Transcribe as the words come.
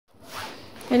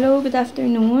Hello, good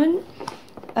afternoon.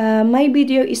 My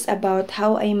video is about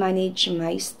how I manage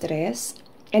my stress,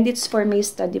 and it's for my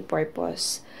study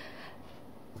purpose.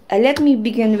 Let me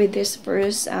begin with this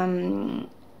first.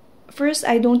 First,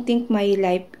 I don't think my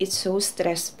life is so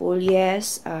stressful.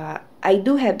 Yes, I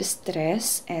do have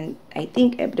stress, and I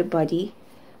think everybody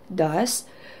does.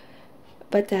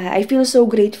 But I feel so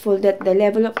grateful that the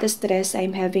level of the stress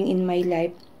I'm having in my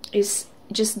life is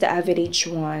just the average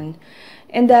one.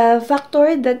 And the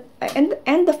factors that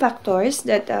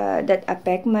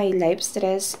affect my life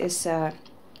stress is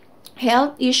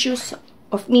health issues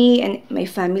of me and my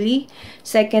family.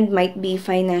 Second might be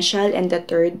financial, and the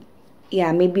third,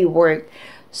 yeah, maybe work.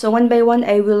 So one by one,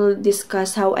 I will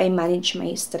discuss how I manage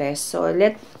my stress. So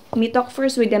let me talk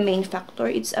first with the main factor.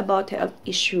 It's about health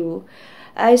issue.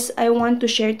 As I want to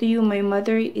share to you, my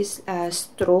mother is a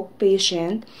stroke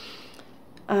patient.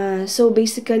 So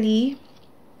basically,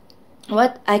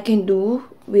 what I can do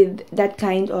with that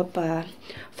kind of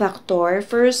factor,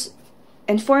 first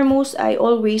and foremost, I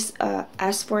always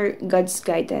ask for God's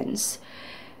guidance,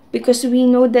 because we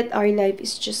know that our life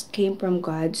is just came from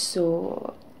God.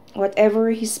 So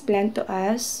whatever His plan to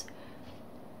us,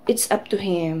 it's up to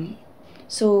Him.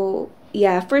 So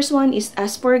yeah, first one is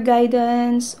ask for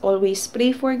guidance, always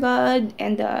pray for God,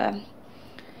 and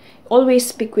always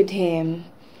speak with Him.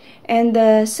 And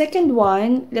the second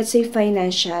one, let's say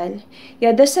financial.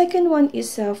 Yeah, the second one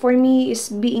is for me is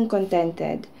being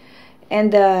contented.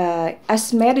 And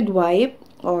as married wife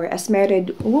or as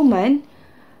married woman,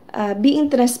 being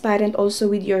transparent also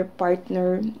with your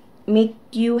partner make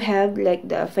you have like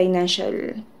the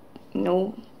financial,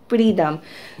 freedom.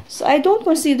 So I don't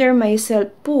consider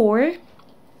myself poor,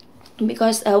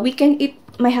 because we can eat.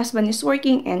 My husband is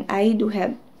working and I do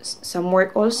have some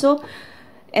work also.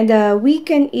 And we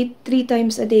can eat 3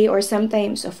 times a day, or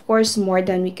sometimes, of course, more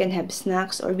than we can have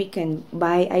snacks, or we can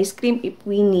buy ice cream if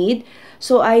we need.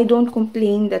 So I don't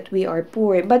complain that we are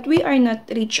poor, but we are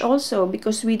not rich also,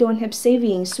 because we don't have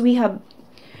savings. We have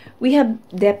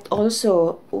debt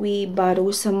also. We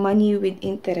borrow some money with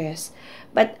interest,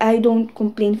 but I don't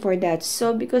complain for that.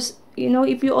 So because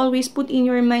if you always put in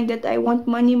your mind that I want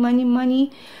money, money,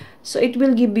 money, so it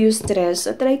will give you stress.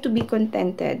 So try to be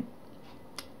contented.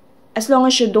 As long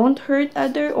as you don't hurt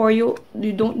other, or you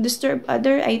don't disturb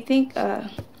other, I think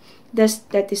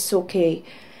that is okay.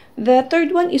 The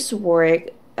third one is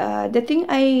work. The thing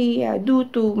I do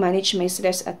to manage my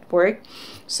stress at work.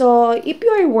 So if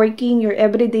you are working, your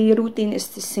everyday routine is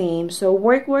the same. So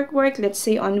work, work, work. Let's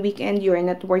say on weekend you are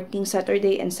not working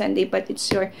Saturday and Sunday, but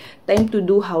it's your time to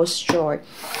do house chore.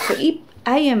 So if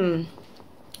I am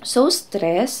so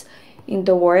stressed in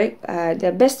the work,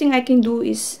 the best thing I can do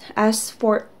is ask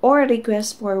for or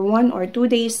request for 1 or 2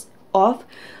 days off.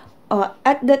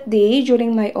 At that day,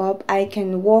 during my off, I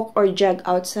can walk or jog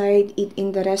outside, eat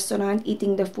in the restaurant,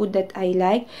 eating the food that I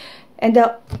like. And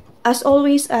as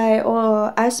always, I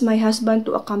ask my husband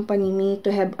to accompany me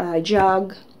to have a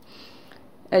jogging,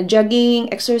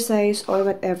 exercise, or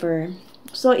whatever.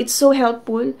 So it's so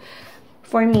helpful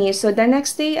for me. So the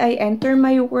next day I enter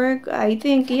my work, I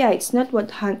think, yeah, it's not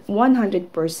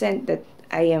 100% that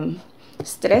I am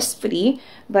stress-free,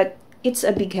 but it's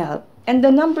a big help. And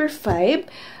the number 5,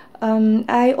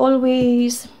 I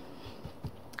always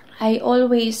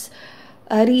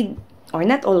read, or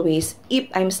not always, if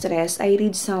I'm stressed, I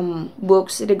read some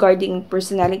books regarding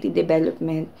personality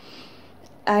development.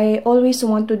 I always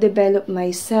want to develop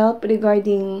myself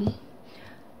regarding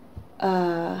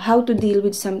how to deal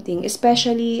with something.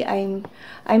 Especially I'm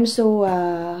so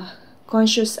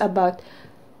conscious about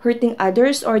hurting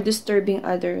others or disturbing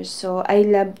others. So I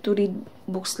love to read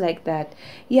books like that.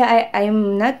 Yeah,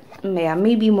 I'm not,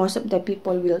 maybe most of the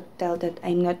people will tell that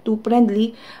I'm not too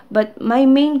friendly, but my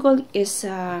main goal is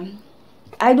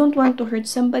I don't want to hurt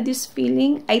somebody's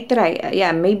feeling. I try,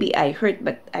 yeah, maybe I hurt,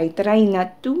 but I try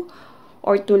not to,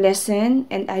 or to listen,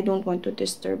 and I don't want to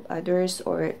disturb others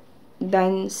or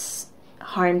done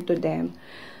harm to them.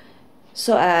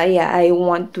 So yeah, I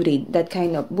want to read that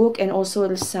kind of book, and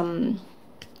also some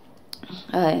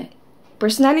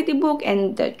personality book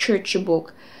and the church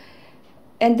book.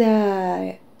 And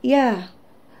yeah,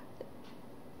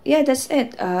 that's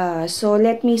it. So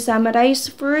let me summarize.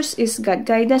 First is God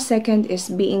guidance, second is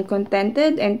being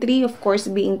contented, and 3, of course,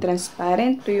 being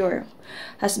transparent to your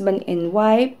husband and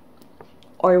wife,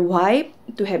 or wife,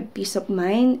 to have peace of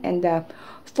mind. And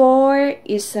 4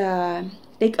 is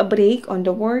take a break on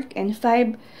the work, and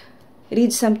 5,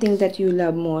 read something that you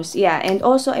love most. Yeah, and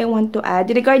also I want to add,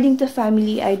 regarding the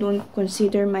family, I don't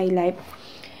consider my life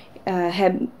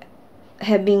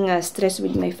having stress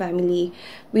with my family.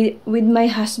 With my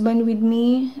husband with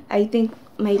me, I think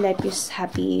my life is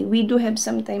happy. We do have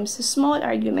sometimes a small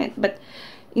argument, but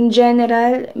in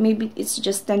general, maybe it's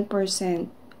just 10%.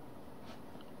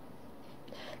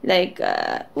 Like,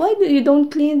 why do you don't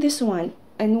clean this one?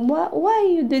 And why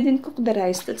you didn't cook the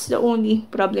rice? That's the only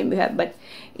problem we have. But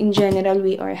in general,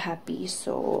 we are happy.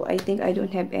 So I think I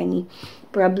don't have any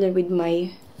problem with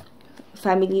my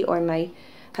family or my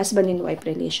husband and wife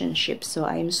relationship. So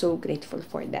I am so grateful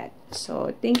for that.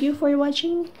 So thank you for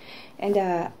watching. And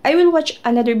I will watch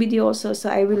another video also. So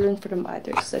I will learn from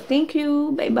others. So thank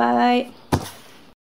you. Bye-bye.